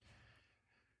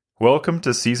Welcome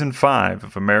to Season 5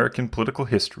 of American Political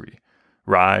History,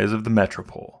 Rise of the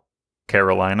Metropole,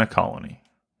 Carolina Colony.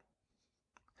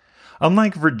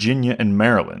 Unlike Virginia and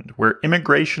Maryland, where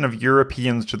immigration of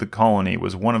Europeans to the colony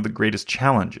was one of the greatest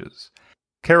challenges,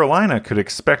 Carolina could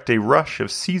expect a rush of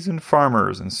seasoned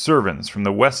farmers and servants from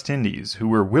the West Indies who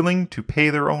were willing to pay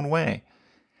their own way.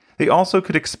 They also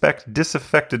could expect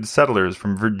disaffected settlers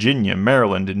from Virginia,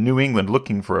 Maryland, and New England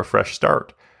looking for a fresh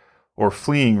start, or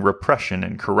fleeing repression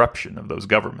and corruption of those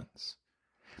governments.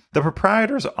 The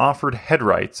proprietors offered head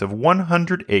rights of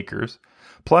 100 acres,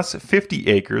 plus 50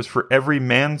 acres for every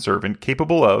manservant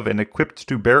capable of and equipped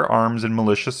to bear arms in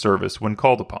militia service when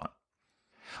called upon,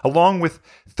 along with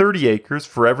 30 acres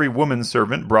for every woman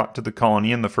servant brought to the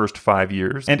colony in the first 5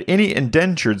 years, and any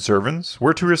indentured servants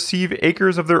were to receive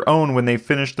acres of their own when they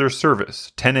finished their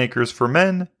service, 10 acres for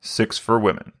men, 6 for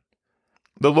women.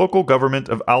 The local government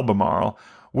of Albemarle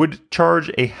would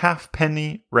charge a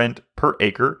halfpenny rent per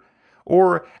acre,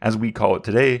 or, as we call it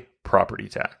today, property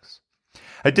tax.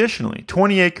 Additionally,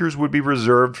 20 acres would be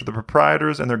reserved for the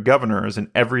proprietors and their governors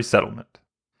in every settlement.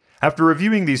 After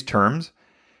reviewing these terms,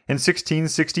 in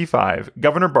 1665,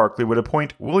 Governor Berkeley would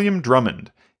appoint William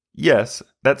Drummond, yes,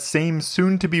 that same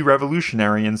soon-to-be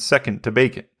revolutionary and second to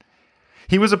Bacon.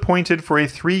 He was appointed for a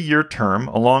 3-year term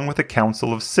along with a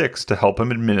council of 6 to help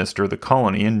him administer the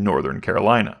colony in northern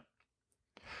Carolina.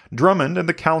 Drummond and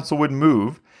the council would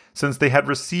move, since they had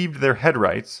received their head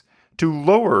rights, to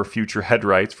lower future head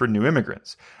rights for new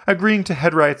immigrants, agreeing to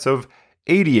head rights of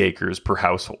 80 acres per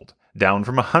household, down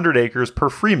from 100 acres per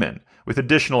freeman, with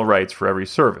additional rights for every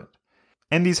servant.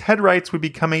 And these head rights would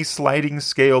become a sliding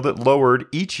scale that lowered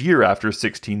each year after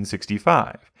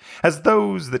 1665, as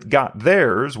those that got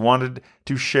theirs wanted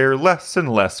to share less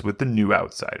and less with the new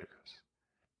outsiders.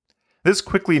 This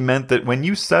quickly meant that when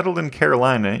you settled in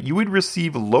Carolina, you would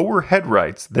receive lower head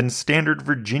rights than standard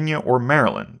Virginia or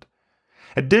Maryland.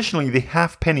 Additionally, the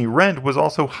halfpenny rent was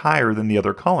also higher than the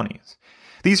other colonies.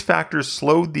 These factors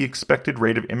slowed the expected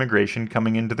rate of immigration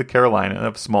coming into the Carolina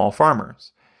of small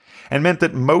farmers, and meant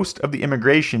that most of the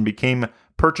immigration became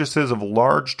purchases of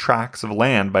large tracts of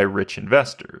land by rich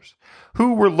investors,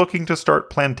 who were looking to start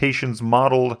plantations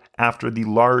modeled after the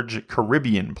large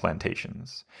Caribbean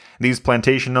plantations. These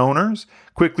plantation owners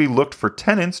quickly looked for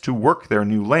tenants to work their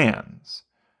new lands.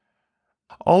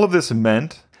 All of this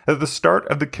meant that the start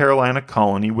of the Carolina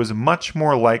colony was much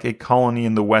more like a colony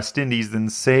in the West Indies than,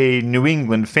 say, New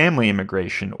England family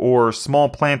immigration or small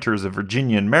planters of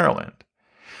Virginia and Maryland,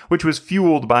 which was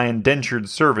fueled by indentured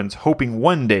servants hoping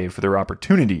one day for their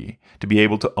opportunity to be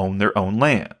able to own their own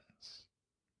lands.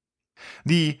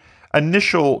 The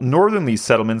initial northerly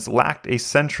settlements lacked a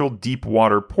central deep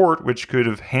water port which could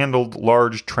have handled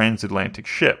large transatlantic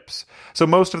ships, so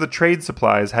most of the trade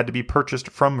supplies had to be purchased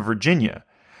from Virginia,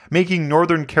 making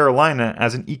northern Carolina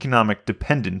as an economic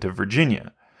dependent of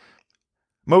Virginia.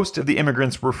 Most of the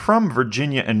immigrants were from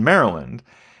Virginia and Maryland,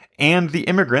 and the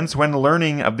immigrants, when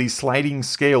learning of the sliding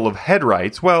scale of head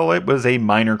rights, well, it was a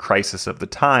minor crisis of the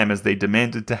time as they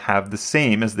demanded to have the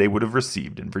same as they would have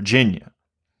received in Virginia.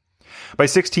 By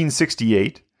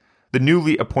 1668, the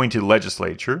newly appointed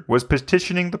legislature was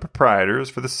petitioning the proprietors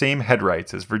for the same head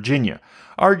rights as Virginia,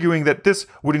 arguing that this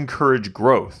would encourage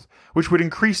growth, which would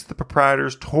increase the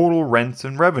proprietors' total rents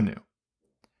and revenue.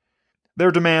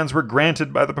 Their demands were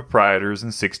granted by the proprietors in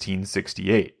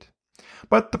 1668.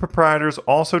 But the proprietors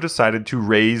also decided to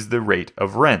raise the rate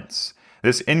of rents.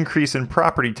 This increase in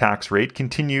property tax rate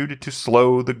continued to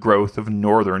slow the growth of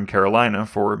northern Carolina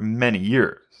for many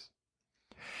years.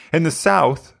 In the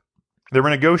South, there were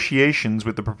negotiations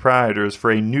with the proprietors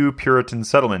for a new Puritan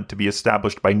settlement to be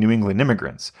established by New England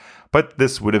immigrants, but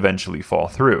this would eventually fall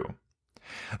through.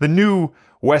 The new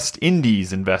West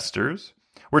Indies investors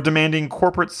were demanding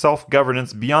corporate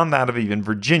self-governance beyond that of even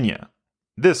Virginia.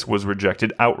 This was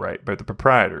rejected outright by the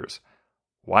proprietors.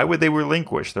 Why would they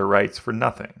relinquish their rights for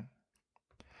nothing?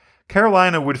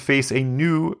 Carolina would face a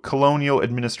new colonial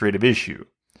administrative issue.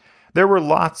 There were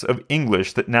lots of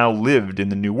English that now lived in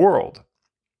the New World.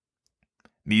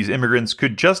 These immigrants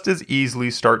could just as easily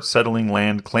start settling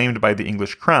land claimed by the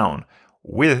English crown,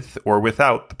 with or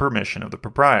without the permission of the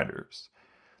proprietors.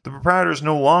 The proprietors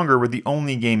no longer were the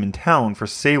only game in town for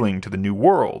sailing to the New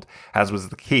World, as was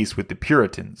the case with the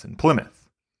Puritans in Plymouth.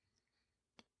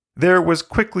 There was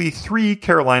quickly 3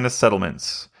 Carolina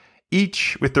settlements,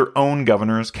 each with their own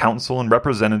governors, council, and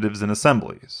representatives and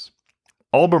assemblies.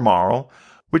 Albemarle,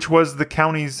 which was the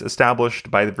counties established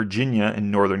by Virginia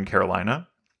and Northern Carolina.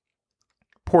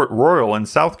 Port Royal in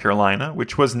South Carolina,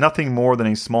 which was nothing more than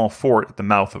a small fort at the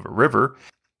mouth of a river.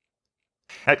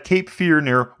 At Cape Fear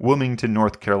near Wilmington,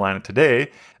 North Carolina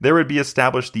today, there would be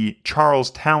established the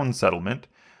Charlestown settlement,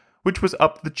 which was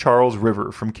up the Charles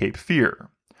River from Cape Fear.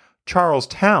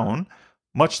 Charlestown,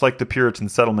 much like the Puritan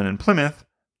settlement in Plymouth,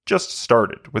 just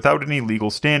started without any legal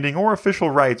standing or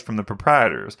official rights from the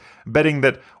proprietors, betting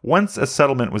that once a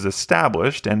settlement was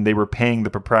established and they were paying the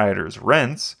proprietors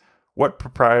rents, what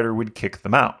proprietor would kick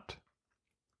them out?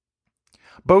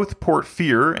 Both Port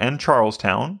Fear and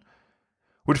Charlestown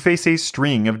would face a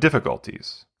string of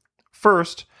difficulties.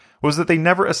 First was that they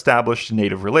never established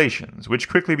native relations, which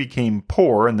quickly became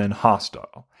poor and then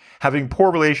hostile. Having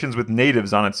poor relations with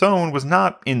natives on its own was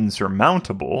not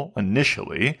insurmountable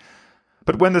initially,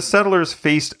 but when the settlers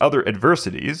faced other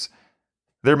adversities,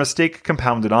 their mistake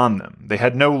compounded on them. They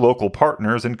had no local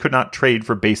partners and could not trade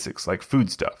for basics like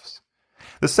foodstuffs.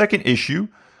 The second issue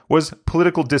was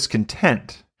political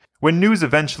discontent. When news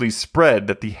eventually spread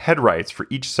that the head rights for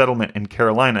each settlement in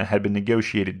Carolina had been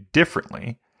negotiated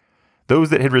differently, those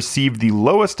that had received the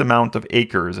lowest amount of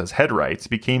acres as head rights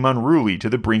became unruly to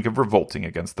the brink of revolting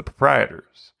against the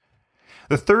proprietors.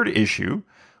 The third issue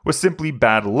was simply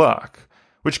bad luck,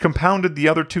 which compounded the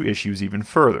other two issues even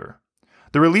further.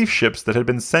 The relief ships that had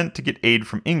been sent to get aid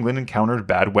from England encountered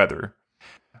bad weather.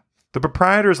 The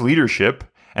proprietors' leadership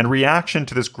and reaction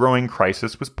to this growing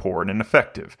crisis was poor and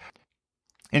ineffective.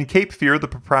 In Cape Fear, the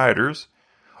proprietors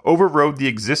overrode the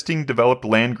existing developed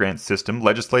land grant system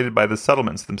legislated by the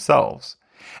settlements themselves,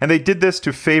 and they did this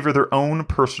to favor their own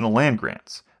personal land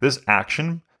grants. This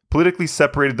action politically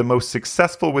separated the most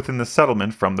successful within the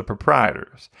settlement from the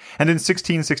proprietors. And in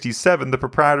 1667, the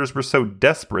proprietors were so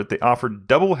desperate they offered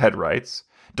double head rights,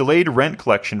 delayed rent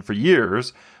collection for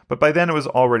years, but by then it was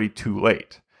already too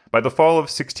late. By the fall of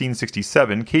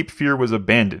 1667, Cape Fear was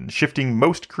abandoned, shifting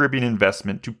most Caribbean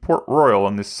investment to Port Royal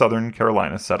in the southern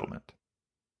Carolina settlement.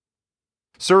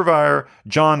 Surveyor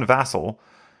John Vassall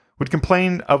would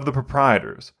complain of the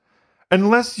proprietors.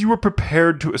 Unless you were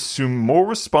prepared to assume more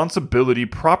responsibility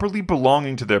properly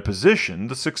belonging to their position,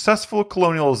 the successful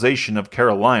colonialization of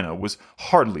Carolina was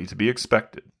hardly to be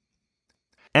expected.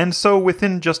 And so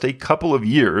within just a couple of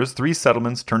years, 3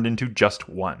 settlements turned into just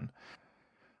 1.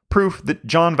 Proof that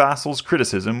John Vassall's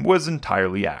criticism was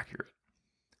entirely accurate.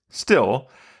 Still,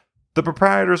 the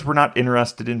proprietors were not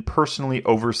interested in personally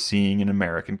overseeing an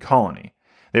American colony.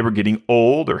 They were getting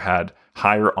old or had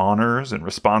higher honors and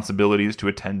responsibilities to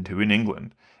attend to in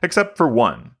England, except for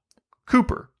one,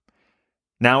 Cooper,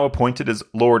 now appointed as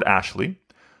Lord Ashley,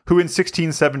 who in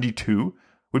 1672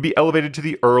 would be elevated to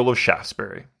the Earl of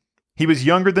Shaftesbury. He was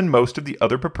younger than most of the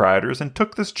other proprietors and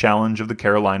took this challenge of the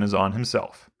Carolinas on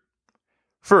himself.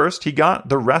 First, he got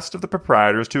the rest of the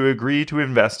proprietors to agree to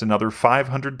invest another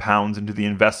 £500 into the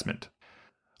investment.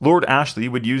 Lord Ashley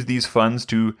would use these funds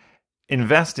to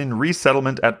invest in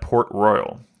resettlement at Port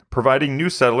Royal, providing new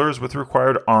settlers with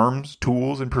required arms,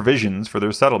 tools, and provisions for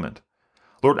their settlement.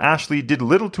 Lord Ashley did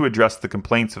little to address the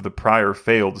complaints of the prior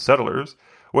failed settlers.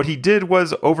 What he did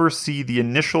was oversee the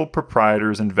initial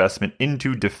proprietor's investment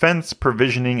into defense,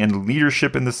 provisioning, and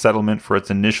leadership in the settlement for its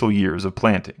initial years of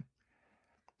planting.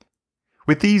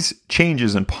 With these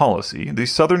changes in policy, the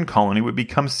southern colony would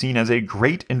become seen as a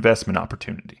great investment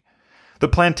opportunity. The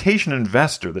plantation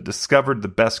investor that discovered the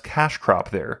best cash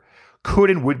crop there could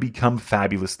and would become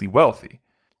fabulously wealthy,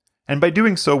 and by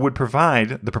doing so would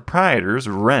provide the proprietors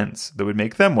rents that would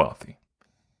make them wealthy.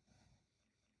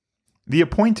 The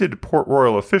appointed Port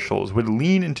Royal officials would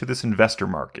lean into this investor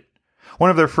market. One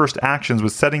of their first actions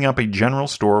was setting up a general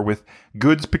store with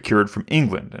goods procured from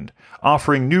England and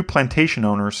offering new plantation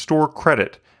owners store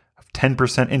credit of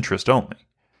 10% interest only.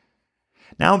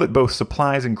 Now that both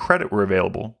supplies and credit were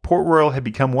available, Port Royal had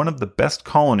become one of the best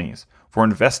colonies for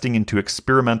investing into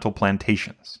experimental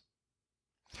plantations.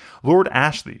 Lord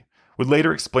Ashley would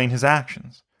later explain his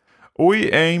actions.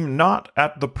 "We aim not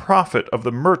at the profit of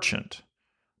the merchant,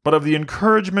 but of the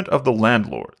encouragement of the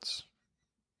landlords."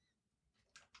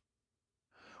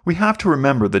 We have to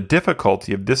remember the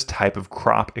difficulty of this type of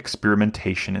crop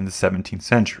experimentation in the 17th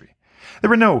century. There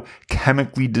were no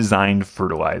chemically designed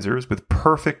fertilizers with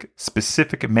perfect,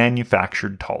 specific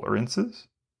manufactured tolerances.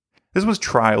 This was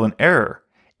trial and error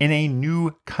in a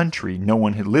new country no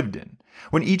one had lived in,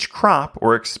 when each crop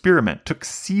or experiment took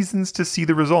seasons to see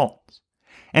the results,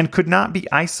 and could not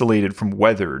be isolated from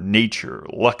weather, nature,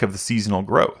 luck of the seasonal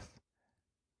growth.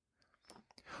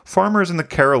 Farmers in the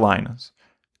Carolinas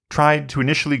tried to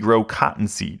initially grow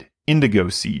cottonseed, indigo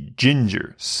seed,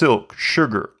 ginger, silk,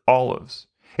 sugar, olives.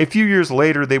 A few years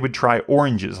later, they would try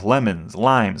oranges, lemons,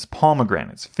 limes,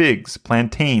 pomegranates, figs,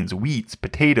 plantains, wheats,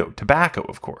 potato, tobacco,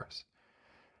 of course.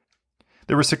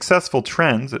 There were successful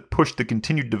trends that pushed the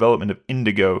continued development of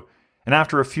indigo and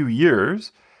after a few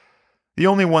years, the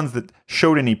only ones that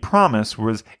showed any promise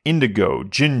was indigo,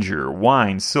 ginger,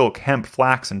 wine, silk, hemp,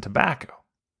 flax, and tobacco.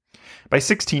 By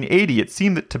 1680, it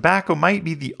seemed that tobacco might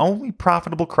be the only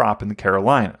profitable crop in the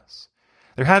Carolinas.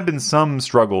 There had been some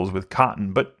struggles with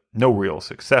cotton, but no real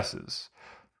successes.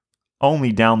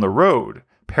 Only down the road,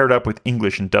 paired up with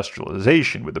English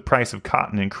industrialization, would the price of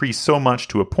cotton increase so much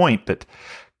to a point that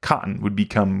cotton would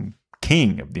become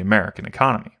king of the American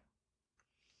economy.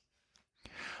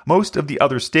 Most of the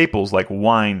other staples like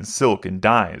wine, silk, and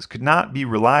dyes could not be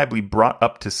reliably brought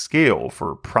up to scale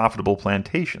for profitable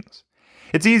plantations.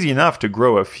 It's easy enough to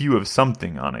grow a few of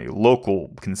something on a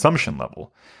local consumption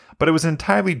level, but it was an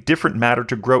entirely different matter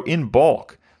to grow in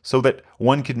bulk so that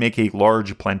one could make a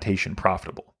large plantation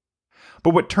profitable.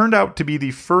 But what turned out to be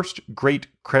the first great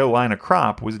Carolina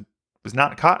crop was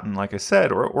not cotton, like I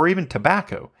said, or even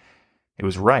tobacco. It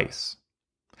was rice.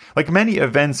 Like many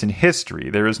events in history,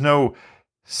 there is no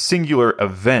singular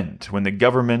event when the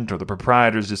government or the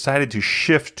proprietors decided to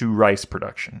shift to rice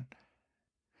production.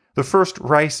 The first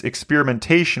rice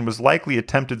experimentation was likely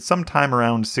attempted sometime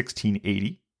around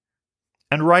 1680,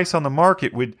 and rice on the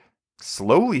market would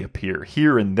slowly appear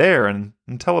here and there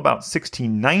until about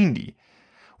 1690,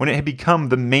 when it had become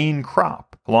the main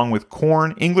crop, along with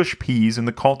corn, English peas, and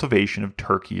the cultivation of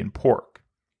turkey and pork.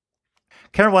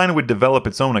 Carolina would develop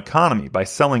its own economy by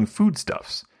selling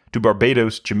foodstuffs to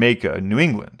Barbados, Jamaica, and New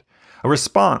England, a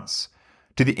response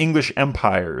to the English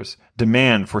Empire's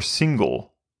demand for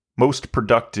single, most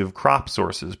productive crop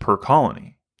sources per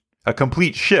colony, a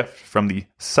complete shift from the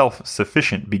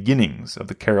self-sufficient beginnings of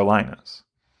the Carolinas.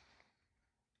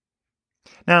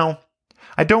 Now,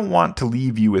 I don't want to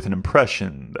leave you with an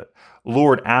impression that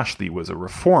Lord Ashley was a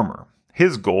reformer.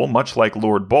 His goal, much like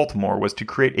Lord Baltimore, was to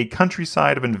create a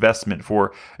countryside of investment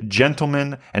for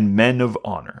gentlemen and men of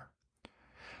honor.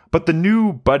 But the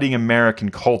new budding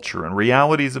American culture and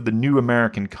realities of the new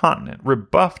American continent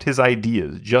rebuffed his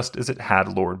ideas just as it had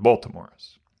Lord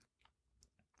Baltimore's.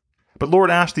 But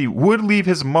Lord Ashley would leave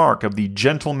his mark of the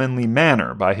gentlemanly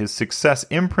manner by his success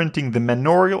imprinting the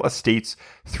manorial estates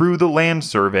through the land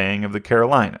surveying of the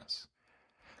Carolinas.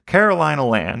 Carolina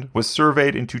land was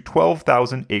surveyed into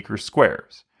 12,000 acre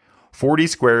squares. 40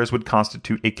 squares would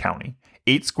constitute a county.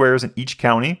 8 squares in each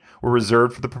county were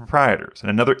reserved for the proprietors, and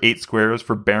another 8 squares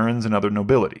for barons and other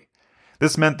nobility.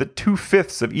 This meant that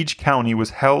 2/5 of each county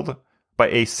was held by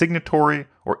a signatory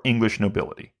or English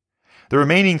nobility. The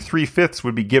remaining 3/5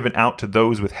 would be given out to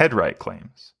those with headright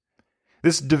claims.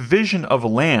 This division of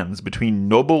lands between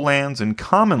noble lands and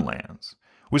common lands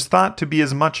was thought to be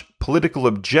as much political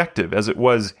objective as it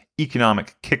was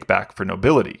economic kickback for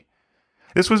nobility.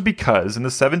 This was because, in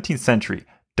the 17th century,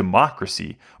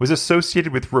 democracy was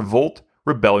associated with revolt,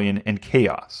 rebellion, and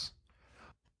chaos.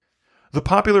 The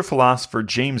popular philosopher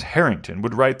James Harrington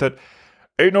would write that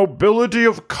a nobility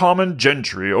of common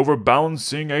gentry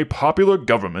overbalancing a popular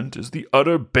government is the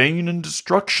utter bane and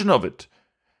destruction of it.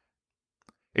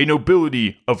 A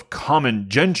nobility of common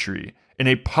gentry in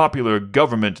a popular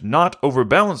government not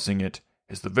overbalancing it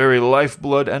is the very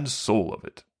lifeblood and soul of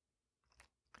it.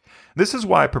 This is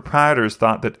why proprietors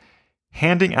thought that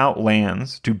handing out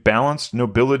lands to balanced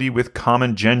nobility with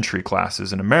common gentry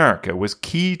classes in America was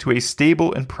key to a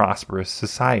stable and prosperous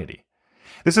society.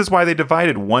 This is why they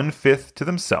divided 1/5 to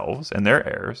themselves and their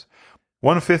heirs,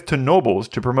 1/5 to nobles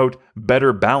to promote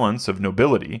better balance of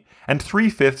nobility, and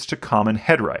 3/5 to common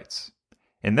headrights.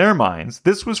 In their minds,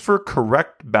 this was for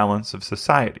correct balance of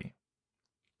society.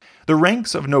 The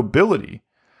ranks of nobility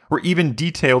were even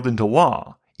detailed into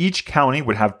law. Each county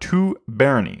would have 2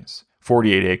 baronies,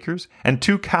 48 acres, and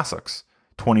 2 cassocks,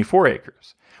 24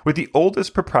 acres, with the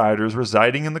oldest proprietors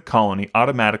residing in the colony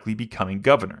automatically becoming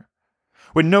governor.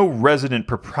 When no resident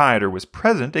proprietor was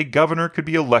present, a governor could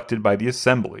be elected by the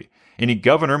assembly. Any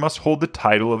governor must hold the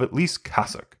title of at least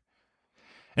cassock.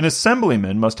 An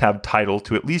assemblyman must have title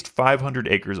to at least 500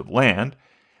 acres of land,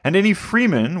 and any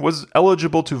freeman was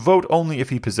eligible to vote only if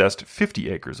he possessed 50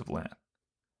 acres of land.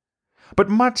 But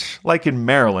much like in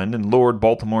Maryland and Lord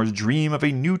Baltimore's dream of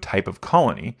a new type of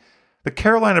colony, the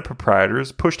Carolina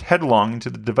proprietors pushed headlong into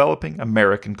the developing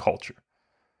American culture.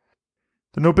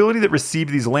 The nobility that received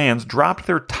these lands dropped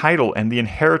their title and the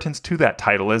inheritance to that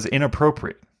title as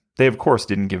inappropriate. They, of course,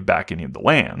 didn't give back any of the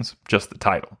lands, just the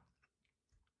title.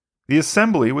 The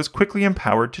assembly was quickly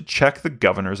empowered to check the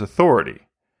governor's authority,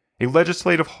 a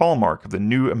legislative hallmark of the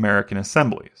new American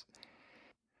assemblies.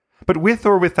 But with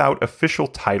or without official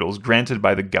titles granted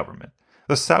by the government,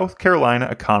 the South Carolina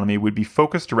economy would be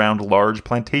focused around large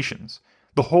plantations.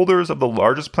 The holders of the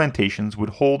largest plantations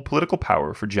would hold political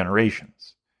power for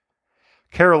generations.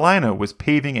 Carolina was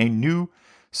paving a new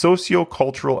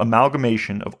socio-cultural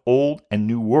amalgamation of Old and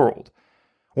New World,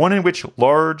 one in which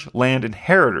large land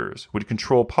inheritors would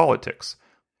control politics,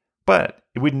 but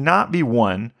it would not be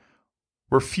one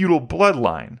where feudal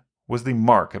bloodline was the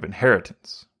mark of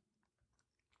inheritance.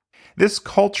 This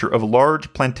culture of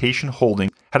large plantation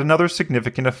holding had another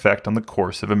significant effect on the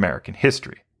course of American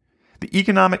history. The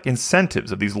economic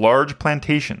incentives of these large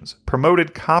plantations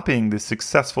promoted copying the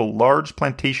successful large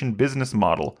plantation business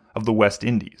model of the West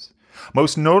Indies.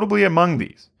 Most notably among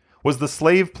these was the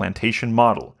slave plantation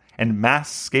model and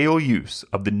mass-scale use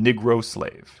of the Negro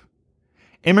slave.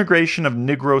 Immigration of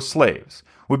Negro slaves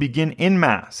would begin en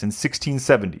masse in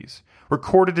 1670s,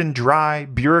 recorded in dry,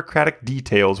 bureaucratic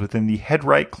details within the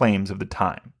headright claims of the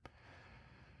time.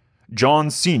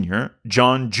 John Sr.,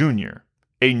 John Jr.,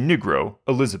 a Negro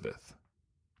Elizabeth.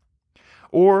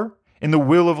 Or in the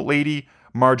will of Lady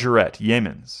Margaret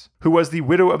Yeamans, who was the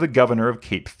widow of the governor of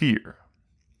Cape Fear.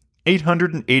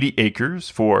 880 acres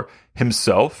for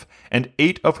himself and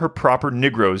 8 of her proper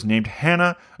Negroes named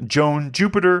Hannah, Joan,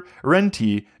 Jupiter,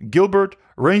 Renty, Gilbert,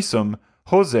 Raysum,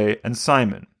 Jose, and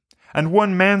Simon, and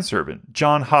 1 manservant,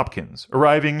 John Hopkins,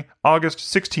 arriving August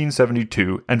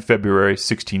 1672 and February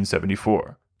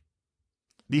 1674.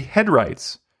 The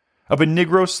headrights of a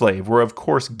Negro slave were of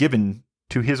course given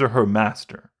to his or her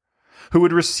master, who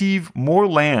would receive more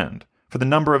land for the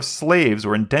number of slaves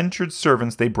or indentured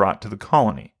servants they brought to the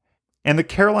colony, and the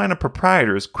Carolina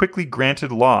proprietors quickly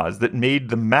granted laws that made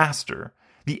the master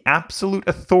the absolute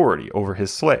authority over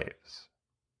his slaves.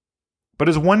 But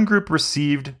as one group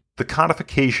received the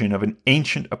codification of an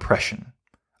ancient oppression,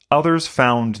 others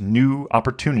found new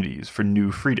opportunities for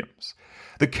new freedoms.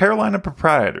 The Carolina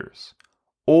proprietors,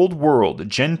 Old World,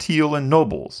 genteel, and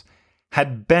nobles,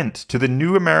 had bent to the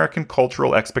new American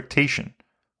cultural expectation,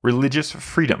 religious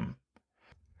freedom.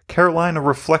 Carolina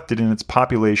reflected in its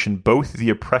population both the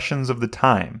oppressions of the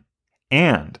time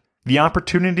and the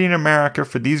opportunity in America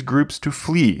for these groups to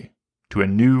flee to a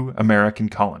new American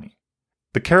colony.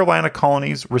 The Carolina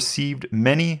colonies received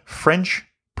many French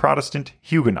Protestant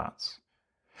Huguenots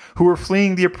who were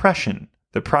fleeing the oppression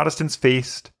that Protestants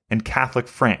faced in Catholic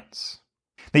France.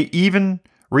 They even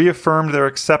reaffirmed their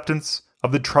acceptance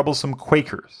of the troublesome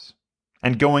Quakers,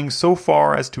 and going so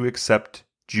far as to accept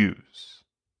Jews.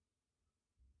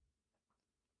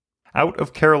 Out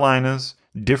of Carolina's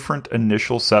different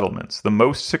initial settlements, the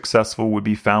most successful would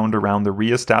be found around the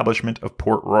reestablishment of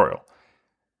Port Royal,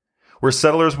 where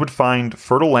settlers would find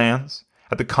fertile lands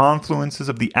at the confluences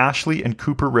of the Ashley and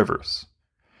Cooper rivers,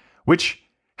 which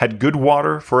had good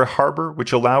water for a harbor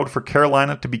which allowed for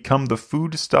Carolina to become the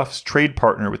foodstuffs trade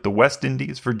partner with the West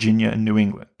Indies, Virginia, and New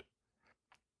England.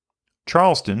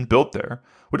 Charleston, built there,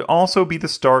 would also be the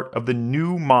start of the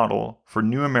new model for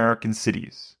new American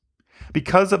cities.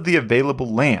 Because of the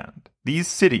available land, these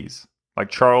cities, like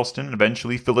Charleston and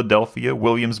eventually Philadelphia,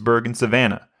 Williamsburg, and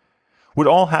Savannah, would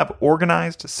all have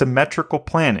organized, symmetrical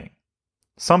planning,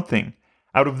 something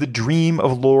out of the dream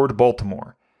of Lord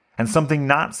Baltimore, and something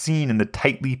not seen in the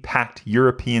tightly packed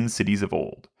European cities of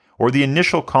old, or the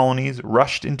initial colonies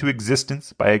rushed into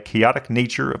existence by a chaotic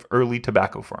nature of early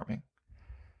tobacco farming.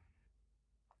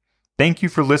 Thank you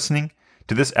for listening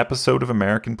to this episode of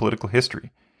American Political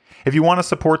History. If you want to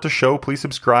support the show, please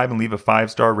subscribe and leave a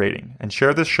 5-star rating, and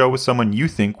share this show with someone you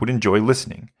think would enjoy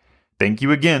listening. Thank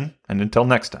you again, and until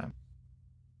next time.